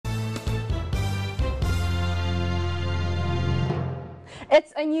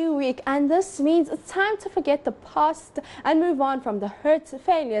It's a new week, and this means it's time to forget the past and move on from the hurts,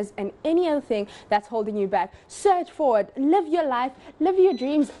 failures, and any other thing that's holding you back. Search forward, live your life, live your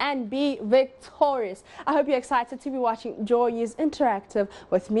dreams, and be victorious. I hope you're excited to be watching Joy News Interactive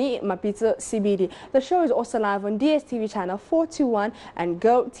with me, Mapitso Sibidi. The show is also live on DSTV channel 421 and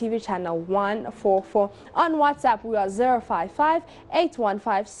Go TV channel 144. On WhatsApp, we are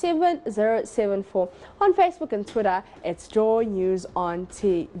 055-815-7074. On Facebook and Twitter, it's Joy News on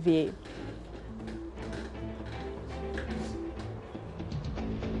TV.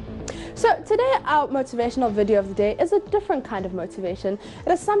 So today our motivational video of the day is a different kind of motivation.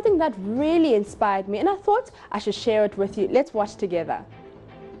 It is something that really inspired me and I thought I should share it with you. Let's watch together.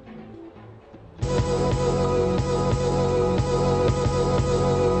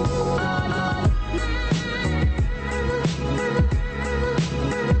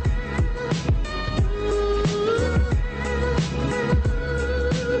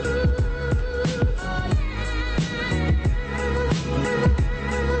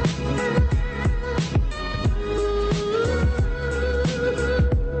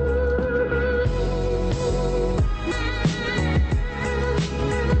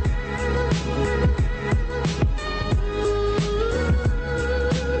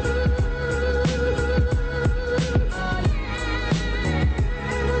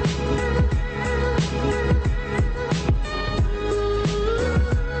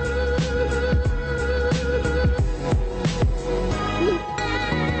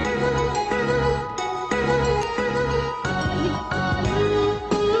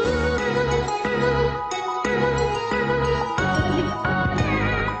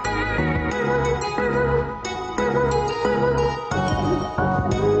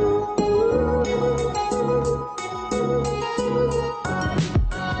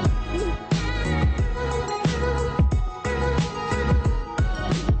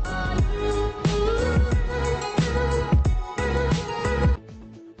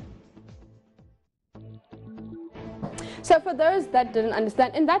 So for those that didn't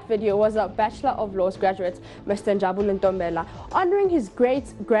understand, in that video was a Bachelor of Laws graduate, Mr. Njabulani Ntombela, honoring his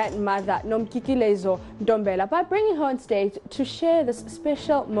great-grandmother, Nomkikilezo Ntombela, by bringing her on stage to share this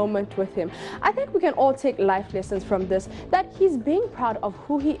special moment with him. I think we can all take life lessons from this, that he's being proud of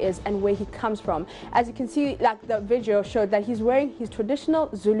who he is and where he comes from. As you can see, like the video showed, that he's wearing his traditional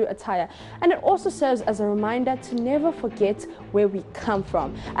Zulu attire. And it also serves as a reminder to never forget where we come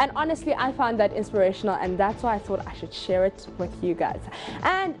from. And honestly, I found that inspirational, and that's why I thought I should share it with you guys.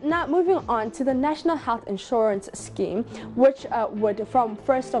 And now moving on to the National Health Insurance Scheme, which would from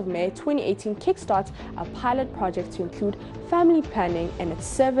 1st of May 2018 kickstart a pilot project to include family planning in its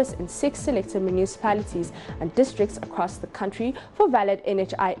service in 6 selected municipalities and districts across the country for valid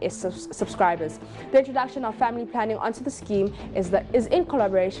NHIS subscribers. The introduction of family planning onto the scheme is in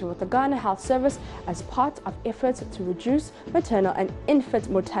collaboration with the Ghana Health Service as part of efforts to reduce maternal and infant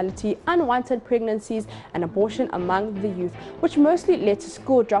mortality, unwanted pregnancies and abortion among the youth, which mostly led to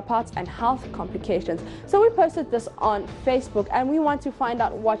school dropouts and health complications. So we posted this on Facebook and we want to find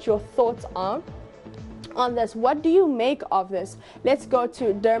out what your thoughts are on this. What do you make of this? Let's go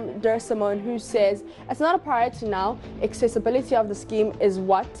to Der Simone, who says it's not a priority now. Accessibility of the scheme is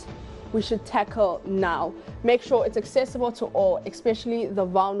what we should tackle now. Make sure it's accessible to all, especially the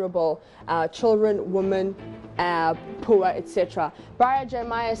vulnerable, children, women, poor, etc. Brian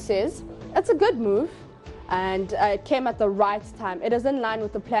Jeremiah says it's a good move and it came at the right time. It is in line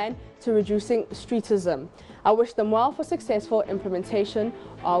with the plan to reducing streetism. I wish them well for successful implementation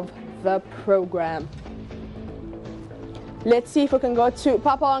of the program. Let's see if we can go to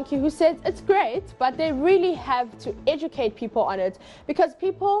Papa Anki, who says it's great, but they really have to educate people on it because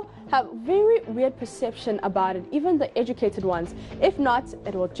people have very weird perception about it, even the educated ones. If not,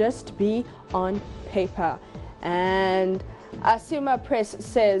 it will just be on paper. And Asima Press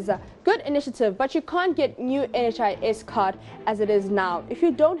says, good initiative, but you can't get new NHIS card as it is now if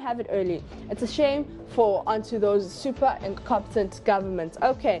you don't have it early. It's a shame for onto those super incompetent governments.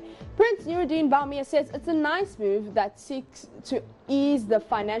 Okay, Prince Nuruddin Baumia says it's a nice move that seeks to ease the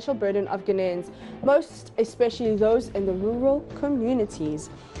financial burden of Ghanaians, most especially those in the rural communities.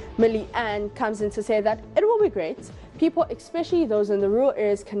 Millie Ann comes in to say that it will be great. People, especially those in the rural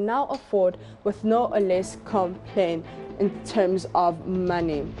areas, can now afford with no or less complaint in terms of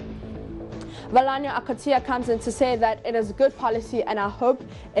money. Valanya Akatia comes in to say that it is good policy and I hope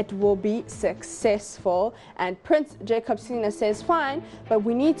it will be successful. And Prince Jacob Sina says fine, but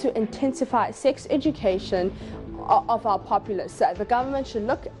we need to intensify sex education of our populace. So the government should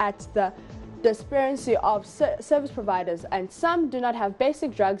look at the disparity of service providers, and some do not have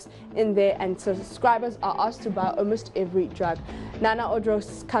basic drugs in there, and subscribers are asked to buy almost every drug. Nana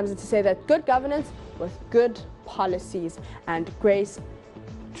Odros comes in to say that good governance with good policies, and Grace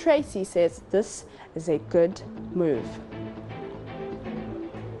Tracy says this is a good move.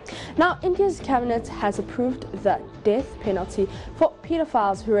 Now, India's cabinet has approved the death penalty for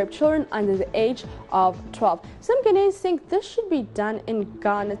pedophiles who rape children under the age of 12. Some Ghanaians think this should be done in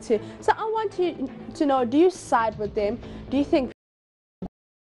Ghana too. So I want you to know, do you side with them? Do you think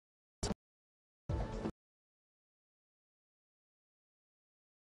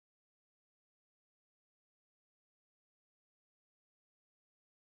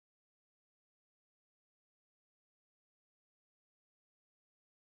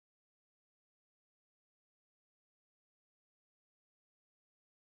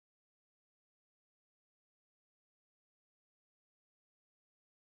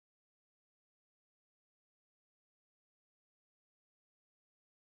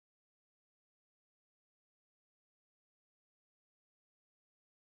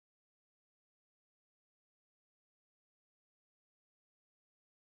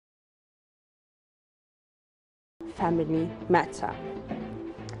family matter?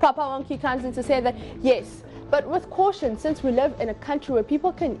 Papa Wonky comes in to say that yes, but with caution, since we live in a country where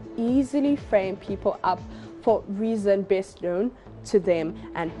people can easily frame people up for reason best known to them.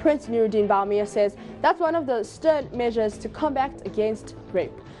 And Prince Nuruddin Baumia says that's one of the stern measures to combat against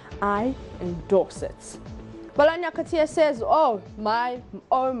rape. I endorse it. Balanya Katia says, oh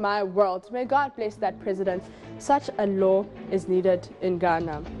my world, may God bless that president. Such a law is needed in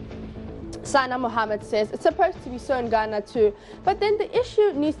Ghana. Sana Mohammed says it's supposed to be so in Ghana too, but then the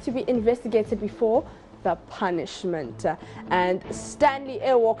issue needs to be investigated before the punishment. And Stanley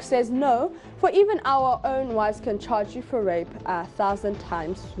Airwalk says no, for even our own wives can charge you for rape 1,000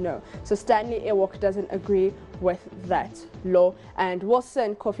 times no. So Stanley Airwalk doesn't agree with that law. And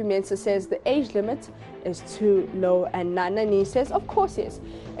Wilson Kofi Mensa says the age limit is too low. And Nanani says of course yes,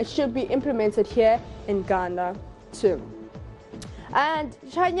 it should be implemented here in Ghana too. And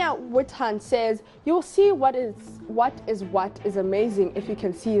Chanya Withan says, you'll see what is amazing if you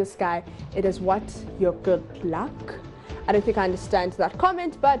can see the sky. It is what your good luck. I don't think I understand that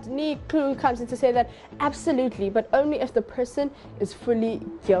comment, but Ni Klu comes in to say that absolutely, but only if the person is fully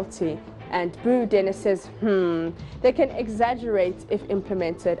guilty. And Boo Dennis says, they can exaggerate if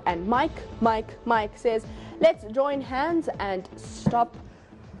implemented. And Mike says, let's join hands and stop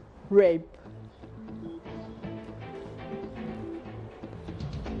rape.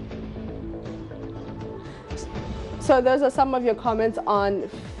 So those are some of your comments on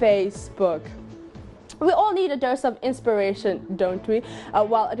Facebook. We all need a dose of inspiration, don't we?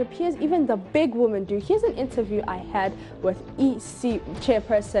 Well, it appears even the big women do. Here's an interview I had with EC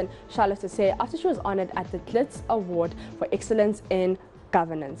chairperson Charlotte Asay after she was honored at the Glitz Award for Excellence in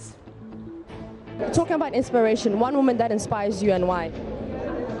Governance. Talking about inspiration, one woman that inspires you and why?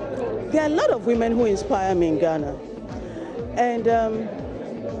 There are a lot of women who inspire me in Ghana. And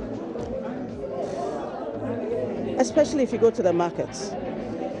especially if you go to the markets,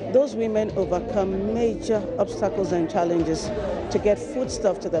 those women overcome major obstacles and challenges to get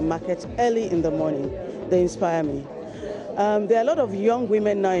foodstuff to the market early in the morning. They inspire me. There are a lot of young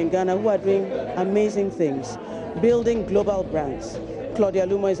women now in Ghana who are doing amazing things, building global brands. Claudia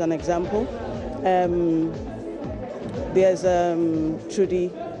Lumo is an example. There's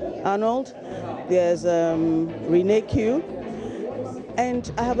Trudy Arnold. There's Renee Q.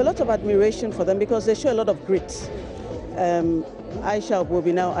 And I have a lot of admiration for them because they show a lot of grit. Aisha will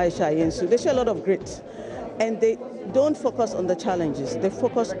be now Aisha Yensu. They show a lot of grit, and they don't focus on the challenges. They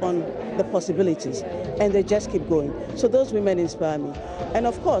focus on the possibilities, and they just keep going. So those women inspire me. And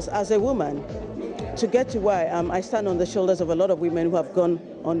of course, as a woman, to get to where I am, I stand on the shoulders of a lot of women who have gone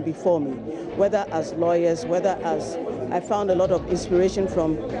on before me, whether as lawyers, whether as I found a lot of inspiration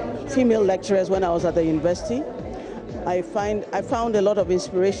from female lecturers when I was at the university. I found a lot of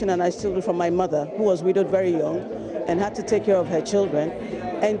inspiration, and I still do, from my mother, who was widowed very young and had to take care of her children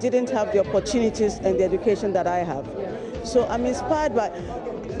and didn't have the opportunities and the education that I have. So I'm inspired by,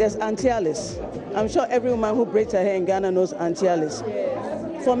 there's Auntie Alice. I'm sure every woman who braids her hair in Ghana knows Auntie Alice.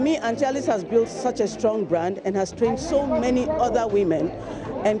 For me, Auntie Alice has built such a strong brand and has trained so many other women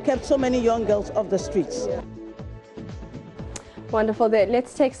and kept so many young girls off the streets. Wonderful there.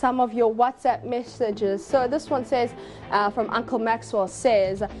 Let's take some of your WhatsApp messages. So this one says, from Uncle Maxwell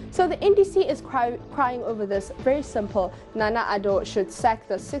says, so the NDC is crying over this. Very simple. Nana Addo should sack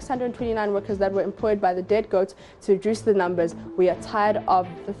the 629 workers that were employed by the dead goats to reduce the numbers. We are tired of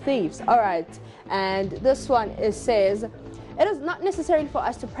the thieves. All right. And this one says, It is not necessary for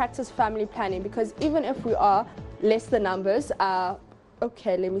us to practice family planning, because even if we are less the numbers,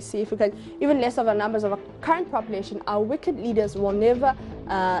 okay, let me see if we can, even less of the numbers of our current population, our wicked leaders will never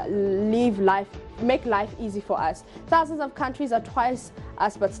make life easy for us. Thousands of countries are twice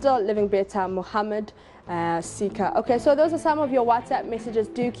us, but still living better. Muhammad Sika. Okay, so those are some of your WhatsApp messages.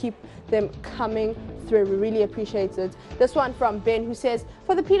 Do keep them coming through. We really appreciate it. This one from Ben, who says,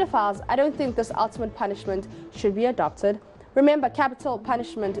 for the pedophiles, I don't think this ultimate punishment should be adopted. Remember, capital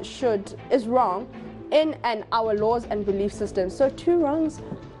punishment is wrong in our laws and belief systems. So two wrongs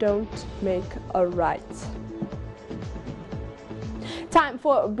don't make a right. Time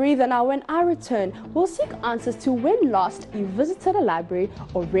for a breather now. When I return, we'll seek answers to when last you visited a library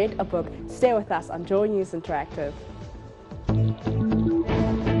or read a book. Stay with us on Joy News Interactive.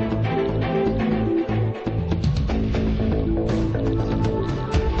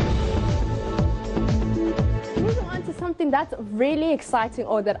 Something that's really exciting,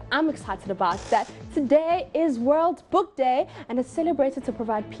 or that I'm excited about, that today is World Book Day, and it's celebrated to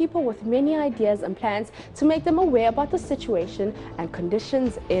provide people with many ideas and plans to make them aware about the situation and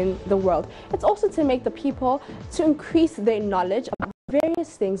conditions in the world. It's also to make the people to increase their knowledge about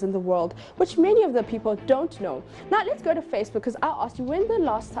various things in the world, which many of the people don't know. Now let's go to Facebook, because I asked you when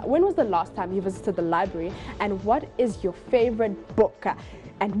was the last time you visited the library, and what is your favorite book?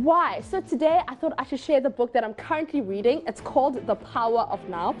 And why? So today I thought I should share the book that I'm currently reading. It's called The Power of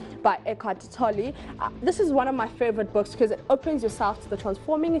Now by Eckhart Tolle. This is one of my favorite books because it opens yourself to the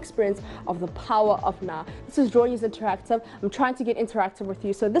transforming experience of the power of now. This is Joy News Interactive. I'm trying to get interactive with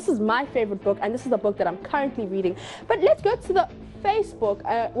you. So this is my favorite book, and this is the book that I'm currently reading. But let's go to the Facebook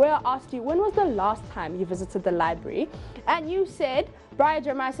where I asked you, when was the last time you visited the library? And you said, Brian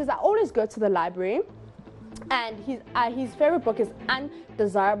Jeremiah says, I always go to the library. And his favorite book is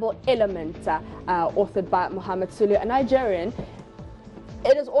Undesirable Element, authored by Muhammad Sulu, a Nigerian.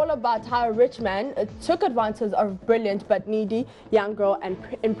 It is all about how a rich man took advantage of a brilliant but needy young girl and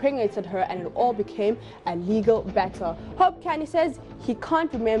impregnated her, and it all became a legal battle. Hope Candy says he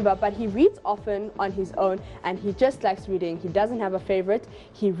can't remember, but he reads often on his own, and he just likes reading. He doesn't have a favorite.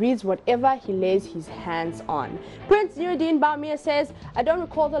 He reads whatever he lays his hands on. Prince Nuruddin Baumia says, I don't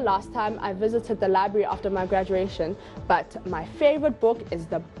recall the last time I visited the library after my graduation, but my favorite book is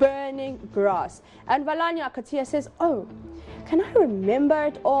The Burning Grass. And Valanya Katia says, oh, can I remember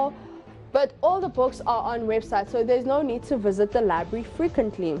it all? But all the books are on websites, so there's no need to visit the library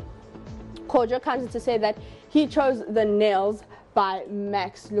frequently. Kojo comes in to say that he chose The Nails by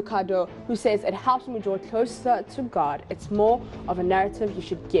Max Lucado, who says it helps me draw closer to God. It's more of a narrative. You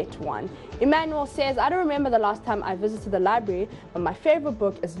should get one. Emmanuel says, I don't remember the last time I visited the library, but my favorite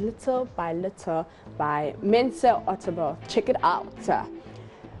book is Little by Little by Mense Otabil. Check it out.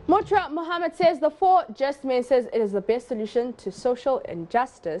 Motra Muhammad says, the Four Just Men says it is the best solution to social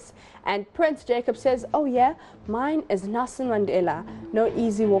injustice. And Prince Jacob says, oh yeah, mine is Nelson Mandela, No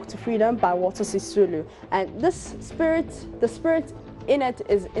Easy Walk to Freedom by Walter Sisulu. And the spirit in it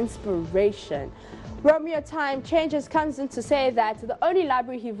is inspiration. Romeo Time Changes comes in to say that the only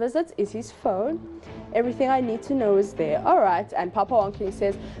library he visits is his phone. Everything I need to know is there. All right. And Papa Wonking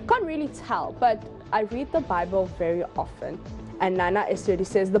says, can't really tell, but I read the Bible very often. And Nana Estudi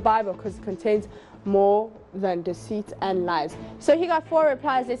says the Bible because it contains more than deceit and lies. So he got 4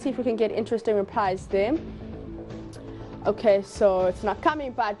 replies. Let's see if we can get interesting replies there. Okay, so it's not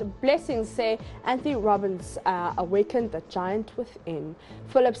coming, but the blessings say Anthony Robbins awakened the giant within.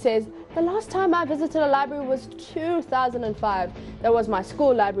 Philip says, the last time I visited a library was 2005. That was my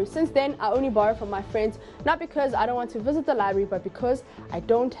school library. Since then, I only borrow from my friends, not because I don't want to visit the library, but because I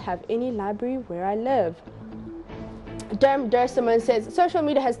don't have any library where I live. Simon says, social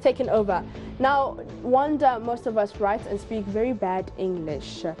media has taken over. Now, wonder most of us write and speak very bad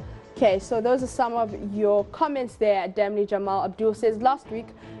English. Okay, so those are some of your comments there. Damli Jamal Abdul says, last week,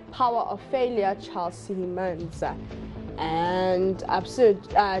 Power of Failure, Charles Simmons. And Absurd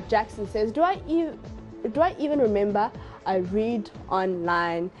Jackson says, do I even remember I read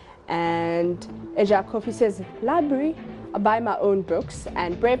online? And Eja Kofi says, library. I buy my own books.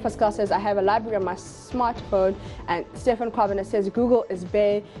 And Brave Pascal says, I have a library on my smartphone. And Stefan Carboner says, Google is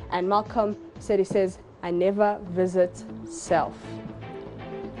Bay. And Malcolm said, he says, I never visit self.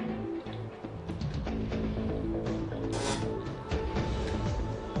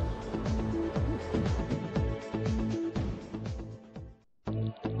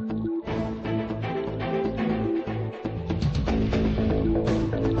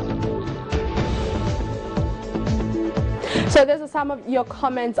 So those are some of your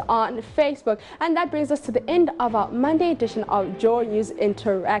comments on Facebook, and that brings us to the end of our Monday edition of Joy News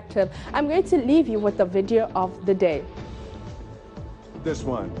Interactive. I'm going to leave you with the video of the day. this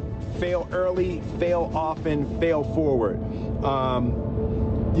one. Fail early, fail often, fail forward.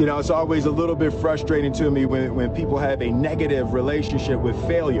 You know, it's always a little bit frustrating to me when people have a negative relationship with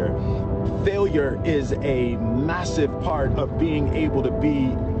failure. Failure is a massive part of being able to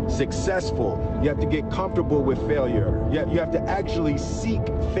be successful. You have to get comfortable with failure. You have to actually seek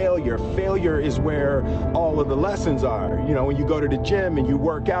failure. Failure is where all of the lessons are. You know, when you go to the gym and you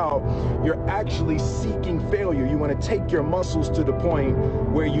work out, you're actually seeking failure. You want to take your muscles to the point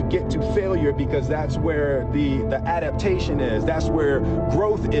where you get to failure, because that's where the adaptation is. That's where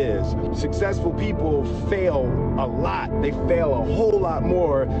growth is. Successful people fail a lot. They fail a whole lot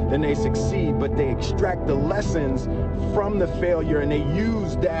more than they succeed, but they extract the lessons from the failure and they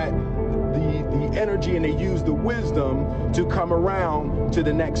use that the energy and they use the wisdom to come around to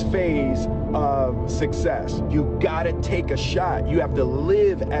the next phase of success. You gotta take a shot. You have to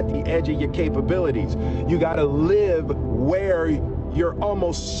live at the edge of your capabilities. You gotta live where you're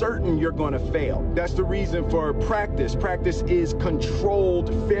almost certain you're going to fail. That's the reason for practice. Practice is controlled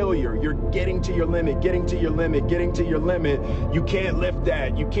failure. You're getting to your limit, getting to your limit, getting to your limit. You can't lift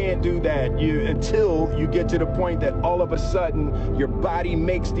that. You can't do that until you get to the point that all of a sudden your body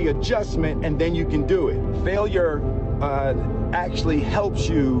makes the adjustment and then you can do it. Failure actually helps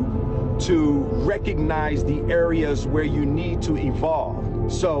you to recognize the areas where you need to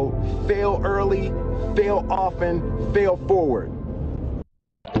evolve. So fail early, fail often, fail forward.